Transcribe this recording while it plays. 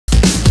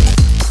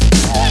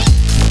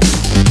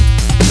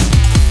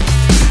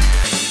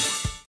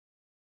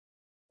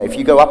If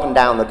you go up and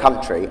down the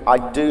country, I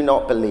do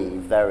not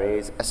believe there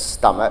is a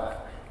stomach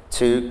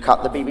to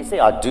cut the BBC.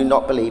 I do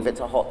not believe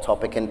it's a hot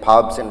topic in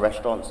pubs, in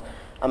restaurants,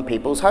 and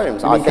people's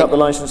homes. You mean cut the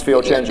licence fee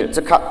or change it?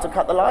 To cut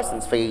the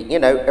licence fee. You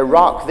know,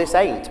 Iraq, this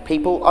ain't.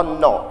 People are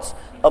not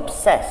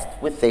obsessed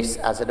with this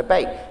as a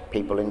debate.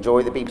 People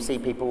enjoy the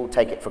BBC, people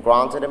take it for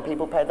granted, and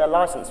people pay their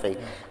licence fee.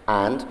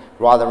 And,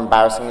 rather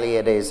embarrassingly,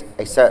 it is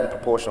a certain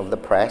proportion of the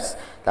press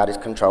that is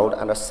controlled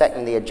and are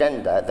setting the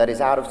agenda that is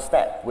out of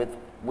step with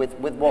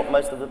what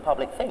most of the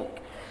public think.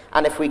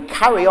 And if we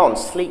carry on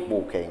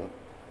sleepwalking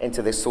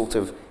into this sort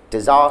of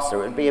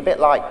disaster, it would be a bit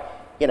like,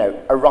 you know,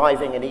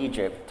 arriving in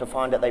Egypt to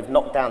find that they've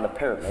knocked down the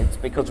pyramids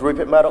because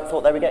Rupert Murdoch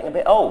thought they were getting a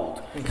bit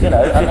old, you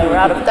know, and they were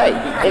out of date.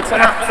 It's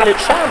an absolute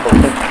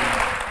shambles.